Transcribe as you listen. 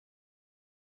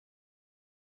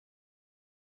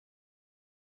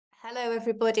Hello,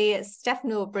 everybody. It's Steph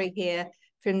Aubrey here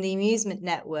from the Amusement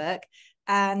Network.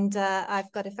 And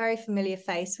I've got a very familiar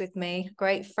face with me, a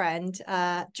great friend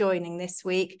joining this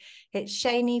week. It's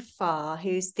Shaney Farr,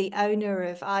 who's the owner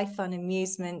of iFun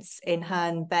Amusements in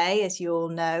Herne Bay, as you all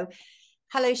know.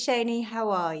 Hello, Shaney.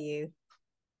 How are you?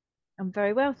 I'm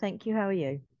very well, thank you. How are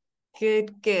you?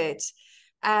 Good, good.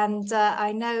 And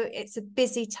I know it's a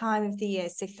busy time of the year,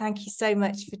 so thank you so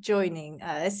much for joining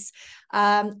us.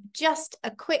 Just a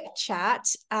quick chat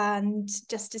and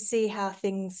just to see how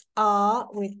things are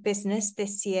with business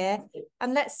this year.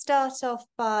 And let's start off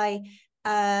by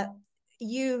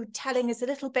you telling us a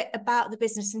little bit about the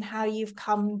business and how you've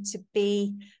come to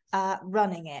be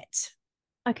running it.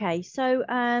 Okay, so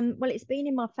well, it's been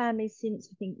in my family since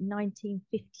I think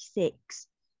 1956.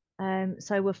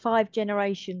 So we're five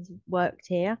generations worked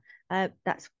here.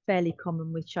 That's fairly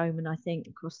common with showmen, I think,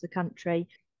 across the country.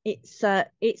 It's the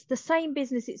same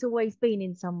business it's always been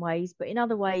in some ways, but in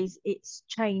other ways it's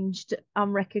changed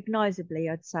unrecognisably,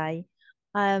 I'd say.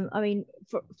 I mean,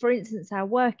 for instance, our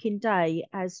working day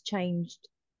has changed.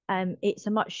 It's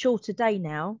a much shorter day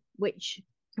now, which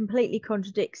completely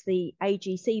contradicts the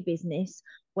AGC business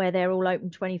where they're all open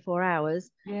 24 hours.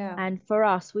 Yeah. And for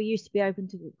us, we used to be open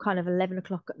to kind of 11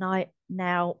 o'clock at night.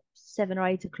 Now, 7 or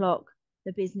 8 o'clock,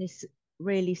 the business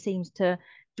really seems to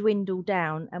dwindle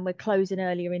down and we're closing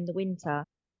earlier in the winter.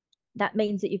 That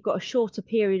means that you've got a shorter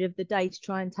period of the day to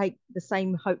try and take the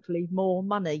same, hopefully more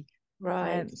money.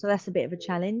 Right. So that's a bit of a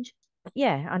challenge.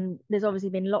 Yeah, and there's obviously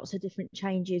been lots of different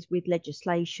changes with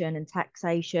legislation and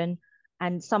taxation,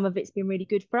 and some of it's been really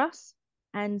good for us,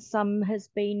 and some has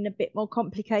been a bit more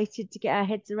complicated to get our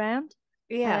heads around.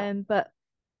 Yeah. But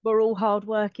we're all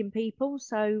hard-working people,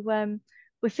 so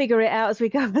we figure it out as we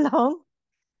go along.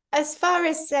 As far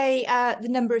as, say, the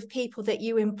number of people that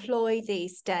you employ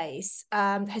these days,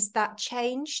 has that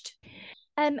changed?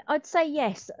 I'd say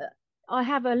yes. I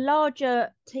have a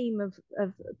larger team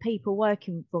of people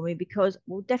working for me because,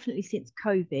 well, definitely since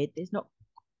COVID, there's not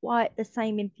quite the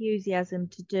same enthusiasm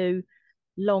to do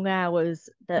long hours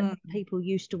that people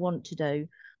used to want to do.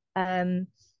 Um,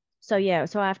 so yeah,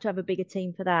 so I have to have a bigger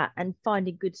team for that. And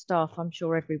finding good staff, I'm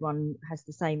sure everyone has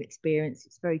the same experience.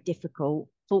 It's very difficult.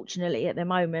 Fortunately, at the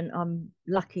moment, I'm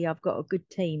lucky I've got a good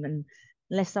team, and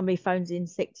unless somebody phones in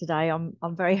sick today, I'm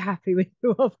very happy with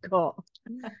who I've got.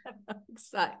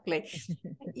 Exactly.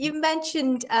 You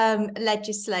mentioned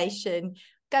legislation.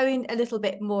 Go in a little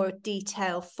bit more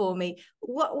detail for me.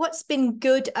 What's been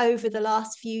good over the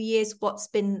last few years? What's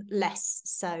been less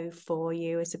so for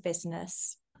you as a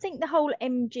business? I think the whole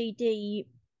MGD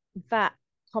VAT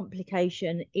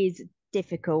complication is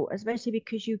difficult, especially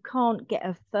because you can't get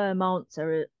a firm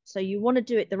answer. So you want to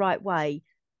do it the right way,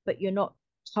 but you're not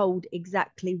told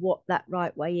exactly what that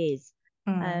right way is.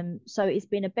 So it's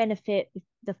been a benefit.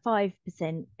 The 5%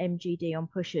 MGD on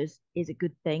pushers is a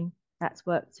good thing. That's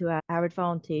worked to our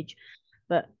advantage.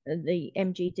 But the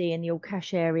MGD in the all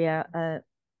cash area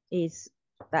is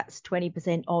that's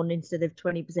 20% on instead of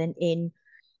 20% in.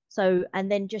 So, and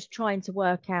then just trying to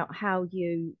work out how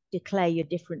you declare your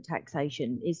different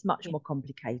taxation is much more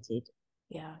complicated.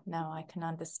 Yeah, no, I can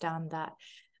understand that.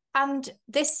 And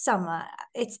this summer,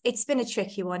 it's been a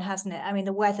tricky one, hasn't it? I mean,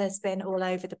 the weather's been all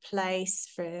over the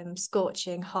place, from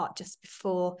scorching hot just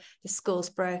before the schools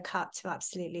broke up to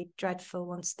absolutely dreadful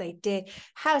once they did.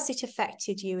 How has it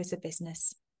affected you as a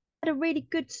business? Had a really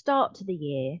good start to the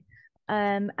year,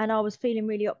 and I was feeling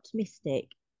really optimistic.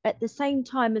 At the same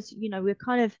time as, we're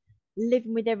kind of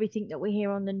living with everything that we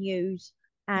hear on the news,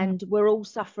 and we're all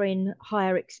suffering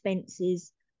higher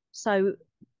expenses. So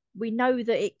we know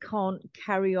that it can't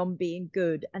carry on being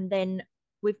good. And then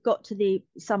we've got to the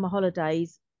summer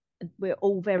holidays. We're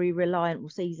all very reliant, or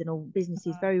seasonal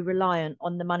businesses, very reliant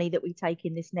on the money that we take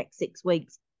in this next 6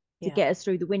 weeks to Yeah. get us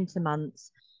through the winter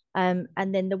months. And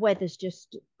then the weather's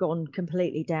just gone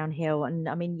completely downhill. And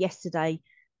I mean, yesterday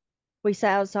we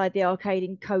sat outside the arcade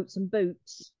in coats and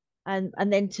boots. And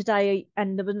then today,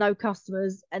 and there were no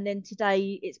customers. And then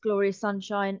today it's glorious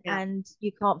sunshine, Yeah. and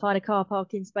you can't find a car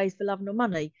parking space for love nor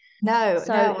money. No,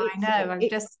 So no, I know. I've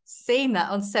just seen that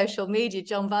on social media.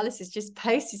 John Vallis has just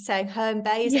posted saying Herne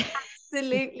Bay is yeah,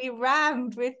 absolutely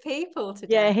rammed with people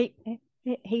yeah. today.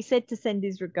 He said to send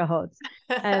his regards.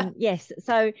 Yes.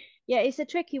 So yeah, it's a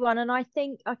tricky one, and I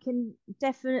think I can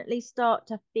definitely start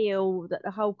to feel that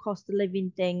the whole cost of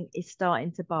living thing is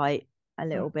starting to bite a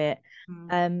little bit.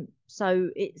 Mm. So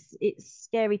it's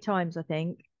scary times, I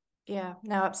think. Yeah,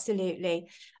 no, absolutely.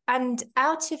 And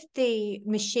out of the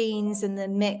machines and the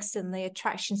mix and the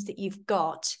attractions that you've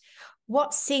got,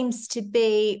 what seems to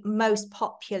be most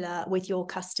popular with your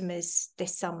customers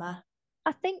this summer?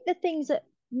 I think the things that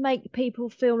make people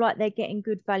feel like they're getting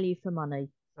good value for money.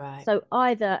 Right. So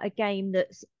either a game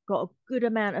that's got a good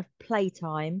amount of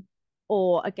playtime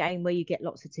or a game where you get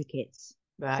lots of tickets.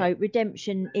 Right. So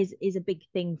redemption is a big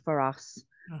thing for us.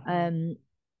 Mm-hmm.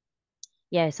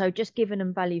 Yeah, so just giving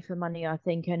them value for money, I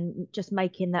think, and just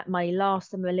making that money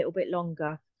last them a little bit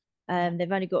longer. Yeah.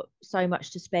 They've only got so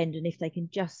much to spend, and if they can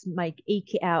just make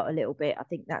eke it out a little bit, I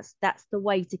think that's the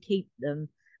way to keep them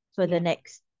for the Yeah.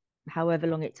 next however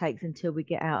long it takes until we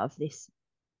get out of this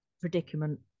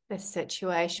predicament. This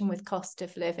situation with cost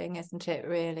of living, isn't it,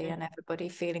 really? And everybody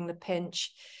feeling the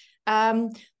pinch.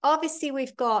 Obviously,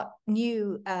 we've got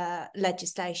new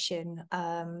legislation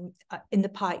in the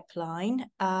pipeline,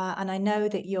 and I know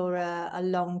that you're a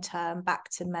long-term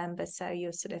BACTA member, so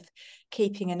you're sort of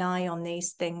keeping an eye on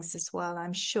these things as well,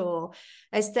 I'm sure.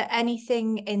 Is there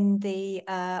anything in the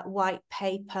white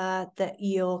paper that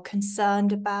you're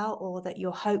concerned about or that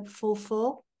you're hopeful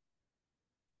for?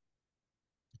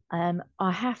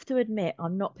 I have to admit,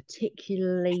 I'm not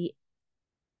particularly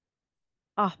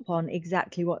up on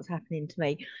exactly what's happening to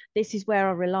me. This is where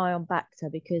I rely on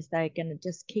Bacta because they're going to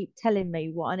just keep telling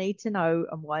me what I need to know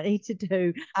and what I need to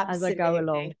do as I go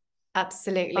along.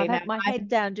 Absolutely. Absolutely. I've No, had my head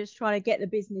down just trying to get the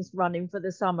business running for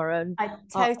the summer, and I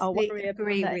I totally worry about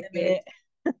agree that with in a you. minute.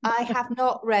 I have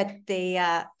not read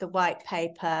the white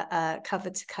paper cover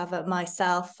to cover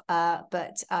myself,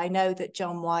 but I know that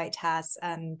John White has,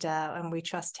 and we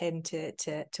trust him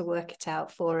to work it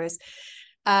out for us.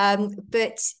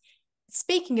 But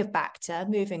speaking of BACTA,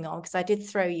 moving on, because I did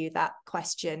throw you that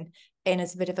question in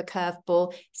as a bit of a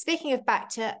curveball. Speaking of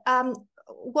BACTA,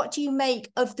 what do you make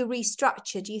of the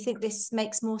restructure? Do you think this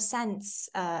makes more sense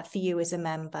for you as a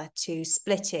member to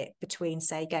split it between,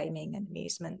 say, gaming and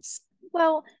amusements?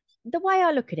 Well, the way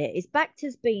I look at it is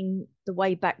Bacta's been the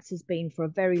way Bacta's been for a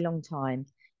very long time,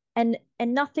 and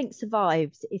nothing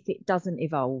survives if it doesn't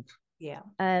evolve. Yeah.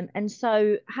 And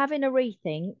so having a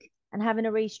rethink and having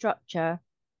a restructure,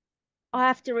 I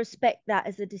have to respect that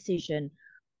as a decision.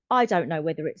 I don't know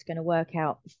whether it's going to work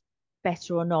out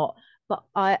better or not, but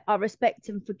I respect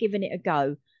them for giving it a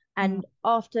go. Mm. And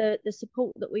after the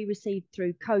support that we received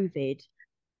through COVID,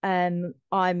 I'm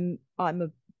a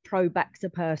pro Baxter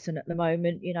person at the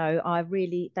moment. You know,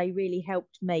 they really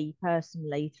helped me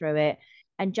personally through it.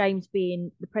 And James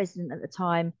being the president at the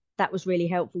time, that was really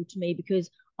helpful to me because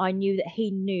I knew that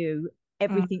he knew Mm.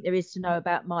 everything there is to know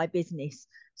about my business,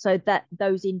 so that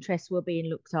those interests were being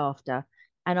looked after,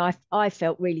 and I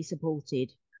felt really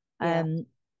supported. Yeah.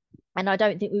 And I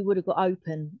don't think we would have got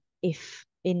open if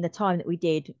in the time that we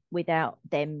did without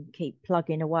them keep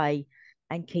plugging away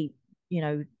and keep, you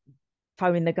know,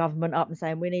 phoning the government up and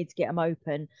saying we need to get them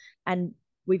open. And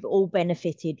we've all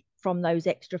benefited from those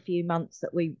extra few months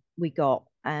that we got.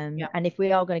 Yeah. And if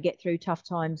we are going to get through tough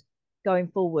times going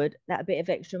forward, that bit of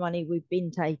extra money we've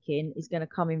been taking is going to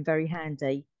come in very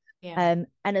handy. Yeah.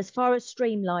 And as far as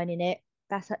streamlining it,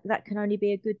 that can only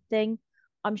be a good thing.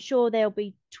 I'm sure there'll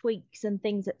be tweaks and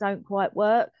things that don't quite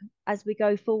work as we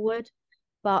go forward,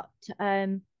 but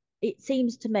it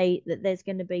seems to me that there's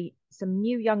going to be some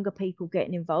new younger people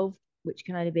getting involved, which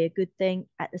can only be a good thing,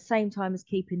 at the same time as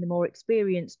keeping the more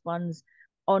experienced ones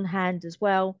on hand as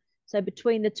well. So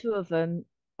between the two of them,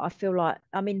 I feel like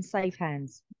I'm in safe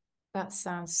hands. That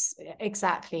sounds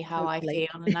exactly how I Hopefully.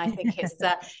 feel, and I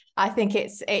think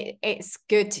it's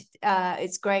good.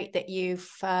 It's great that you've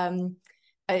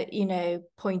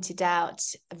pointed out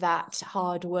that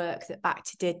hard work that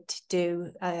BACTA did to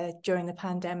do during the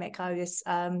pandemic. I was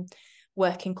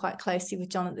working quite closely with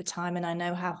John at the time, and I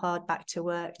know how hard BACTA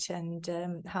worked and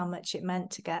how much it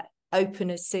meant to get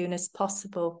open as soon as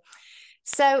possible.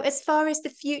 So as far as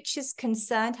the future's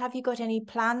concerned, have you got any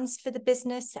plans for the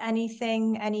business?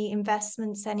 Anything, any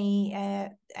investments, any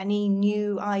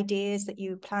new ideas that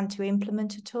you plan to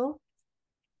implement at all?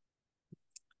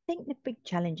 I think the big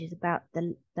challenge is about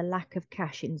the lack of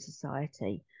cash in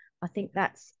society. I think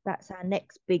that's our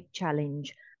next big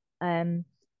challenge. And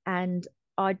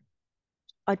I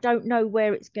I don't know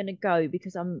where it's going to go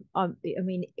because I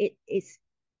mean it's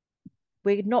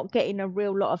we're not getting a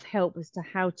real lot of help as to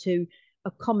how to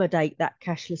accommodate that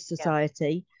cashless Yeah.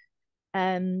 society.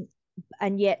 Um,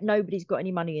 and yet nobody's got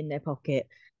any money in their pocket.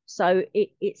 So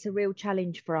it's a real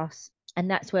challenge for us. And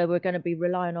that's where we're going to be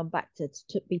relying on back to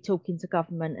be talking to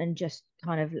government and just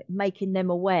kind of making them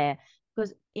aware,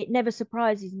 because it never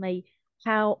surprises me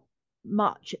how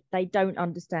much they don't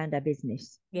understand our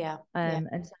business. Yeah. Yeah.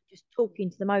 And so just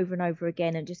talking to them over and over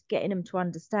again and just getting them to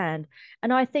understand.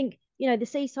 And I think, you know, the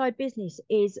seaside business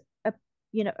is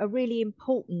a really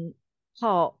important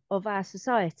part of our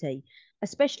society,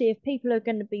 especially if people are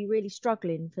going to be really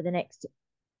struggling for the next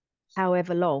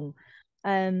however long.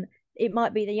 It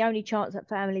might be the only chance that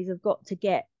families have got to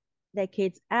get their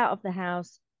kids out of the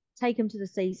house, take them to the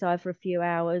seaside for a few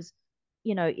hours.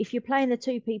 You know, if you're playing the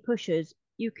 2p pushers,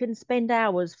 you can spend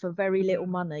hours for very little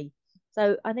money.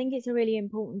 So I think it's a really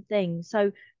important thing.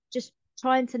 So just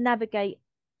trying to navigate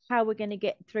how we're going to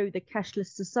get through the cashless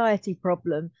society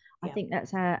problem, I Yeah. think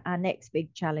that's our next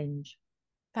big challenge.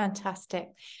 Fantastic.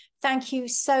 Thank you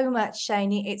so much,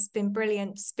 Shaney. It's been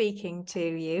brilliant speaking to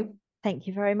you. Thank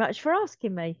you very much for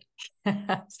asking me.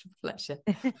 It's a pleasure.